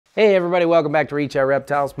Hey everybody, welcome back to Out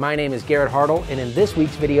Reptiles. My name is Garrett Hartle, and in this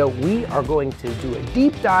week's video, we are going to do a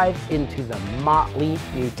deep dive into the MOTLEY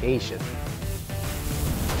mutation.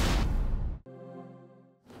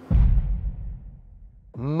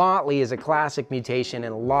 MOTLEY is a classic mutation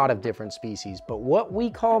in a lot of different species, but what we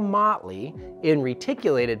call MOTLEY in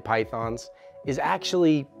reticulated pythons is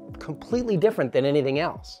actually completely different than anything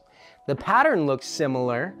else. The pattern looks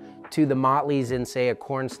similar to the motleys in, say, a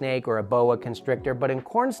corn snake or a boa constrictor, but in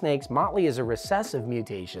corn snakes, MOTLEY is a recessive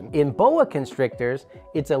mutation. In boa constrictors,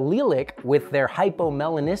 it's allelic with their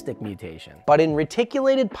hypomelanistic mutation. But in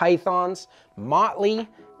reticulated pythons, MOTLEY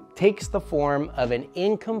takes the form of an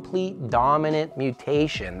incomplete dominant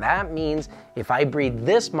mutation. That means if I breed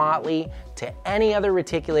this MOTLEY to any other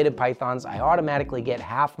reticulated pythons, I automatically get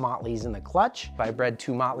half MOTLEYs in the clutch. If I bred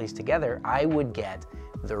two MOTLEYs together, I would get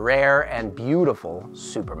the rare and beautiful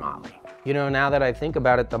super MOTLEY. You know, now that I think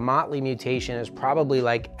about it, the MOTLEY mutation is probably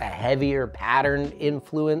like a heavier pattern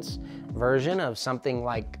influence version of something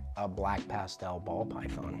like a black pastel ball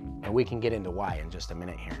python. And we can get into why in just a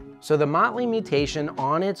minute here. So the MOTLEY mutation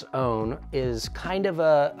on its own is kind of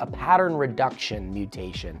a pattern reduction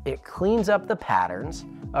mutation. It cleans up the patterns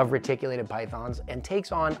of reticulated pythons and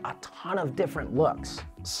takes on a ton of different looks.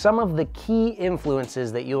 Some of the key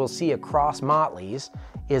influences that you will see across MOTLEYs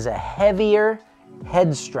is a heavier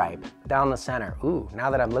head stripe down the center. Ooh, now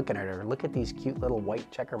that I'm looking at her, look at these cute little white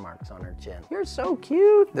checker marks on her chin. You're so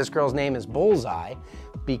cute. This girl's name is Bullseye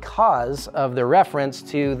because of the reference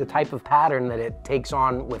to the type of pattern that it takes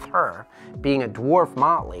on with her. Being a dwarf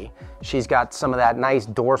MOTLEY, she's got some of that nice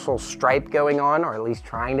dorsal stripe going on, or at least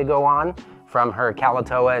trying to go on, from her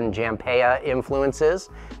Calatoa and Jampea influences,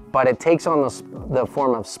 but it takes on the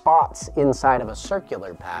form of spots inside of a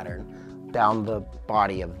circular pattern down the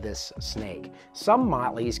body of this snake. Some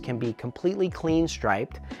MOTLEYs can be completely clean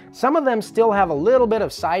striped. Some of them still have a little bit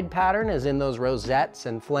of side pattern, as in those rosettes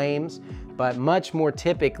and flames, but much more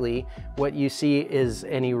typically, what you see is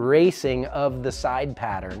an erasing of the side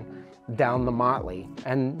pattern down the MOTLEY.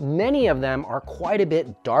 And many of them are quite a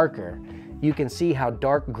bit darker. You can see how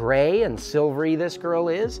dark gray and silvery this girl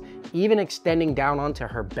is, even extending down onto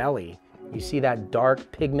her belly. You see that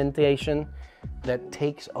dark pigmentation that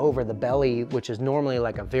takes over the belly, which is normally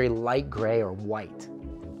like a very light gray or white.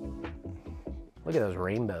 Look at those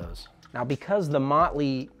rainbows. Now, because the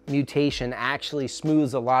MOTLEY mutation actually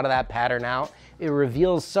smooths a lot of that pattern out, it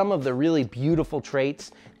reveals some of the really beautiful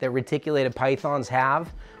traits that reticulated pythons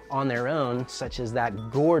have on their own, such as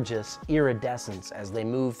that gorgeous iridescence as they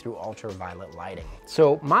move through ultraviolet lighting.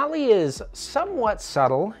 So MOTLEY is somewhat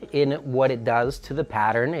subtle in what it does to the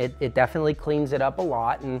pattern. It definitely cleans it up a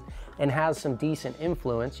lot and has some decent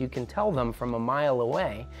influence. You can tell them from a mile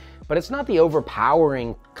away, but it's not the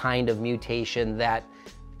overpowering kind of mutation that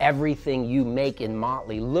everything you make in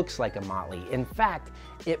MOTLEY looks like a MOTLEY. In fact,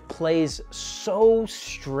 it plays so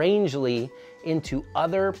strangely into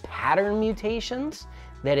other pattern mutations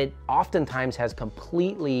that it oftentimes has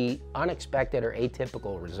completely unexpected or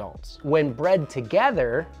atypical results. When bred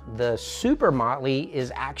together, the super MOTLEY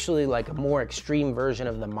is actually like a more extreme version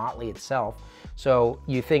of the MOTLEY itself. So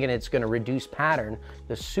you're thinking it's gonna reduce pattern.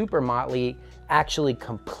 The super MOTLEY actually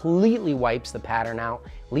completely wipes the pattern out,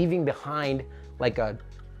 leaving behind like a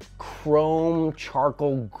chrome,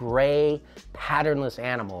 charcoal, gray, patternless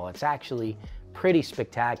animal. It's actually pretty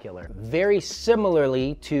spectacular. Very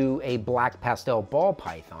similarly to a black pastel ball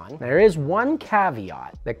python, there is one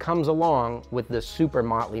caveat that comes along with the super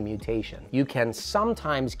MOTLEY mutation. You can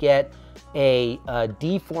sometimes get a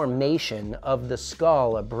deformation of the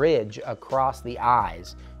skull, a bridge across the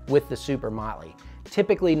eyes with the super MOTLEY.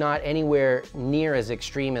 Typically not anywhere near as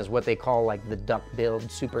extreme as what they call like the duck-billed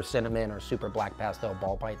super cinnamon or super black pastel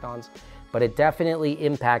ball pythons, but it definitely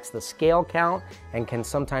impacts the scale count and can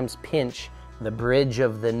sometimes pinch the bridge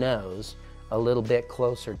of the nose a little bit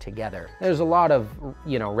closer together. There's a lot of,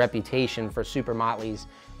 reputation for super MOTLEYs,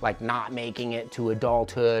 like not making it to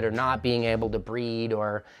adulthood or not being able to breed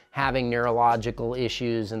or having neurological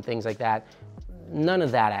issues and things like that. None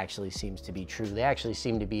of that actually seems to be true. They actually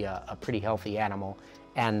seem to be a pretty healthy animal,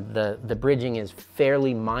 and the bridging is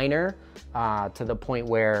fairly minor to the point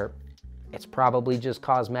where it's probably just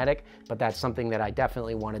cosmetic, but that's something that I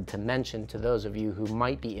definitely wanted to mention to those of you who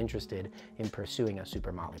might be interested in pursuing a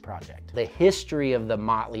super MOTLEY project. The history of the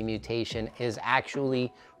MOTLEY mutation is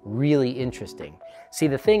actually really interesting. See,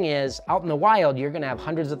 the thing is, out in the wild, you're gonna have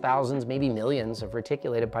hundreds of thousands, maybe millions of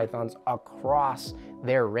reticulated pythons across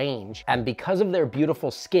their range. And because of their beautiful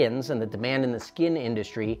skins and the demand in the skin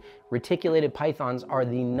industry, reticulated pythons are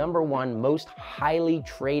the #1 most highly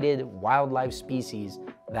traded wildlife species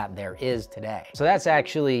that there is today. So that's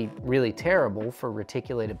actually really terrible for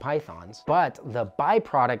reticulated pythons. But the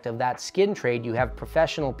byproduct of that skin trade, you have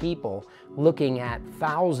professional people looking at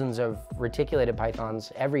thousands of reticulated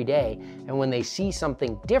pythons every day. And when they see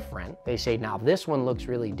something different, they say, now this one looks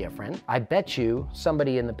really different. I bet you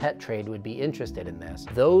somebody in the pet trade would be interested in this.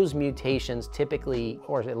 Those mutations typically,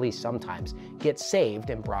 or at least sometimes, get saved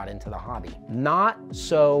and brought into the hobby. Not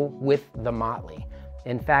so with the motley.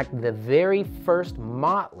 In fact, the very first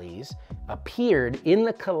motleys appeared in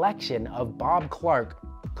the collection of Bob Clark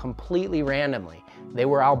completely randomly. They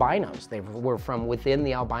were albinos. They were from within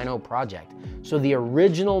the albino project. So the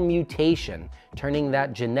original mutation, turning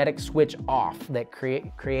that genetic switch off that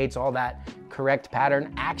creates all that correct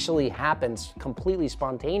pattern, actually happens completely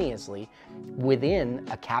spontaneously within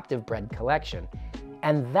a captive bred collection.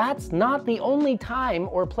 And that's not the only time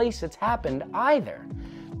or place it's happened either.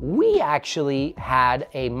 We actually had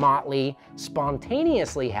a motley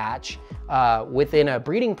spontaneously hatch within a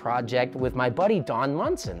breeding project with my buddy Don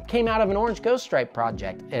Munson. Came out of an orange ghost stripe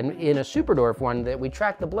project, and in a super dwarf one that we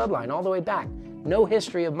tracked the bloodline all the way back. No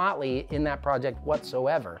history of motley in that project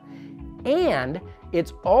whatsoever. And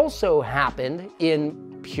it's also happened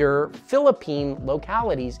in pure Philippine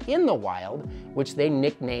localities in the wild, which they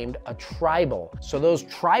nicknamed a tribal. So those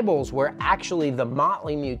tribals were actually the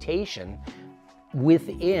motley mutation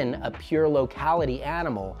within a pure locality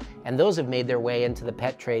animal, and those have made their way into the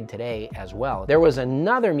pet trade today as well. There was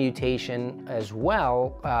another mutation as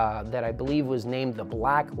well that I believe was named the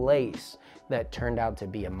black lace that turned out to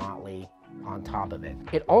be a motley on top of it.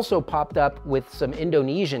 It also popped up with some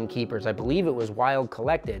Indonesian keepers. I believe it was wild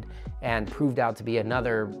collected and proved out to be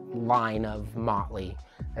another line of motley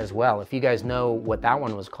as well. If you guys know what that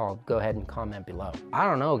one was called, go ahead and comment below. I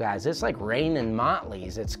don't know, guys, it's like raining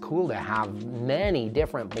motleys. It's cool to have many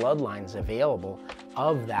different bloodlines available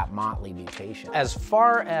of that motley mutation. As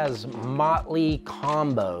far as motley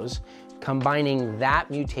combos, combining that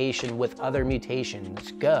mutation with other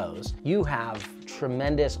mutations goes, you have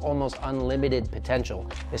tremendous, almost unlimited potential,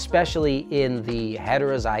 especially in the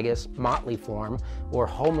heterozygous motley form or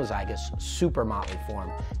homozygous super motley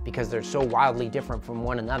form, because they're so wildly different from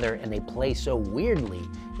one another and they play so weirdly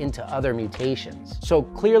into other mutations. So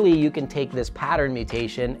clearly you can take this pattern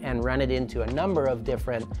mutation and run it into a number of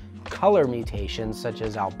different color mutations, such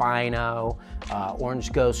as albino,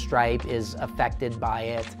 orange ghost stripe is affected by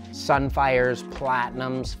it, sunfires,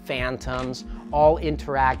 platinums, phantoms, all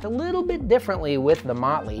interact a little bit differently with the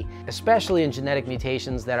motley, especially in genetic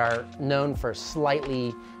mutations that are known for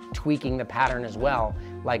slightly tweaking the pattern as well.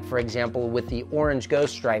 Like, for example, with the orange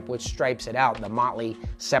ghost stripe, which stripes it out, the motley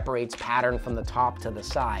separates pattern from the top to the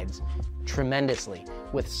sides tremendously.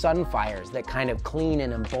 With sunfires that kind of clean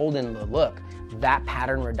and embolden the look, that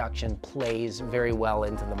pattern reduction plays very well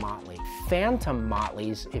into the motley. Phantom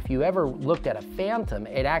motleys, if you ever looked at a phantom,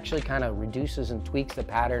 it actually kind of reduces and tweaks the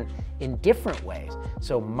pattern in different ways.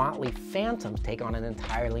 So motley phantoms take on an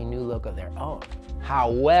entirely new look of their own.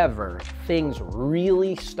 However, things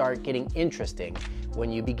really start getting interesting when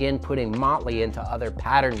you begin putting motley into other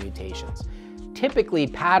pattern mutations. Typically,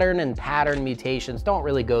 pattern and pattern mutations don't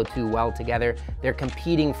really go too well together. They're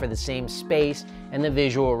competing for the same space, and the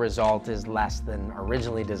visual result is less than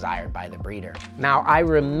originally desired by the breeder. Now, I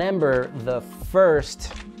remember the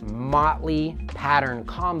first motley pattern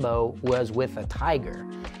combo was with a tiger.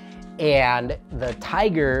 And the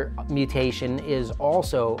tiger mutation is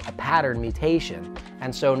also a pattern mutation.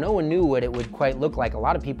 And so no one knew what it would quite look like. A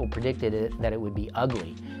lot of people predicted that it would be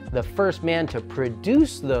ugly. The first man to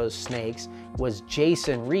produce those snakes was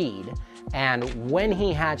Jason Reed. And when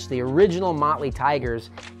he hatched the original motley tigers,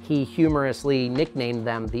 he humorously nicknamed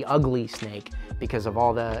them the ugly snake because of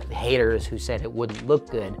all the haters who said it wouldn't look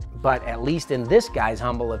good. But at least in this guy's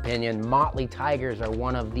humble opinion, motley tigers are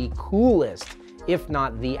one of the coolest, if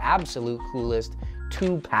not the absolute coolest,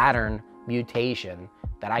 two-pattern mutation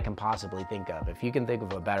that I can possibly think of. If you can think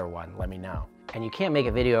of a better one, let me know. And you can't make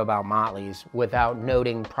a video about motleys without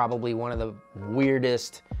noting probably one of the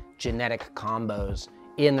weirdest genetic combos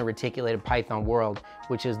in the reticulated python world,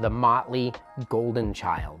 which is the motley golden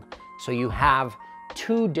child. So you have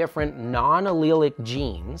two different non-allelic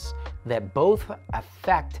genes that both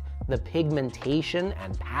affect the pigmentation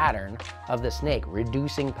and pattern of the snake,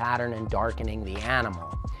 reducing pattern and darkening the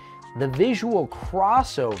animal. The visual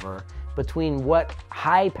crossover between what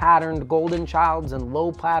high patterned golden childs and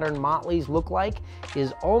low patterned motleys look like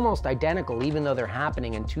is almost identical, even though they're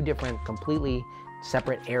happening in two different completely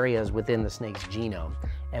separate areas within the snake's genome.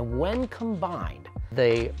 And when combined,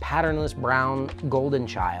 the patternless brown golden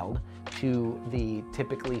child to the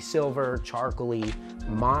typically silver charcoaly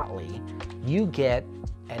motley, you get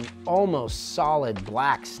an almost solid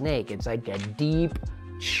black snake. It's like a deep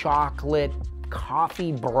chocolate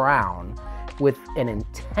coffee brown with an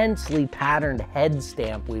intensely patterned head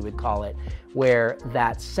stamp, we would call it, where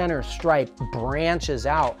that center stripe branches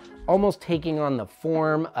out, almost taking on the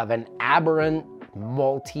form of an aberrant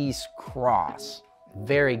Maltese cross.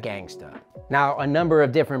 Very gangsta. Now, a number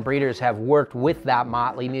of different breeders have worked with that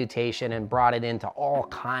motley mutation and brought it into all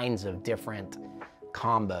kinds of different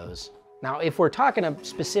combos. Now, if we're talking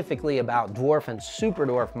specifically about dwarf and super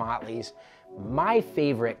dwarf motleys, my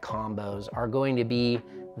favorite combos are going to be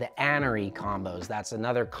the anery combos. That's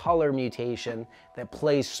another color mutation that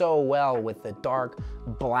plays so well with the dark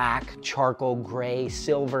black, charcoal gray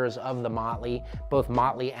silvers of the motley, both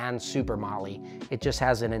motley and super motley. It just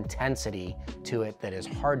has an intensity to it that is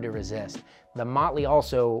hard to resist. The motley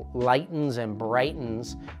also lightens and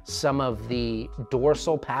brightens some of the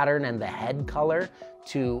dorsal pattern and the head color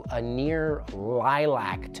to a near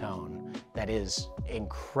lilac tone that is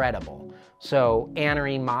incredible. So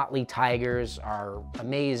anery motley tigers are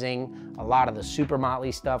amazing. A lot of the super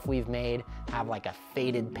motley stuff we've made have like a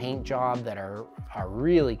faded paint job that are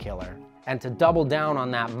really killer. And to double down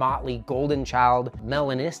on that motley golden child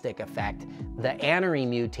melanistic effect, the anery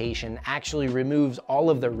mutation actually removes all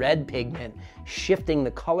of the red pigment, shifting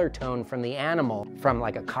the color tone from the animal from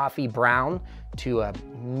like a coffee brown to a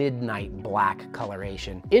midnight black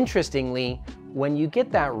coloration. Interestingly, when you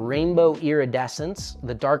get that rainbow iridescence,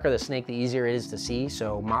 the darker the snake, the easier it is to see.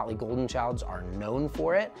 So motley golden childs are known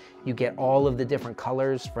for it. You get all of the different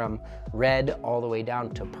colors from red all the way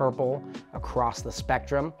down to purple across the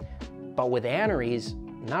spectrum. But with aneries,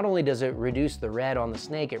 not only does it reduce the red on the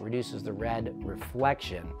snake, it reduces the red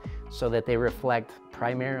reflection so that they reflect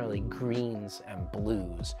primarily greens and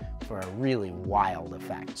blues for a really wild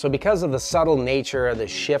effect. So because of the subtle nature of the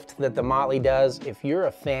shift that the motley does, if you're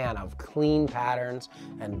a fan of clean patterns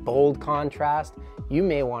and bold contrast, you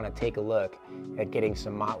may want to take a look at getting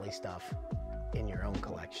some motley stuff in your own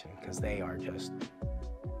collection, because they are just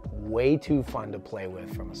way too fun to play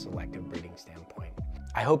with from a selective breeding standpoint.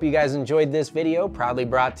 I hope you guys enjoyed this video, proudly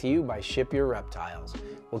brought to you by Ship Your Reptiles.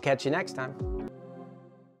 We'll catch you next time.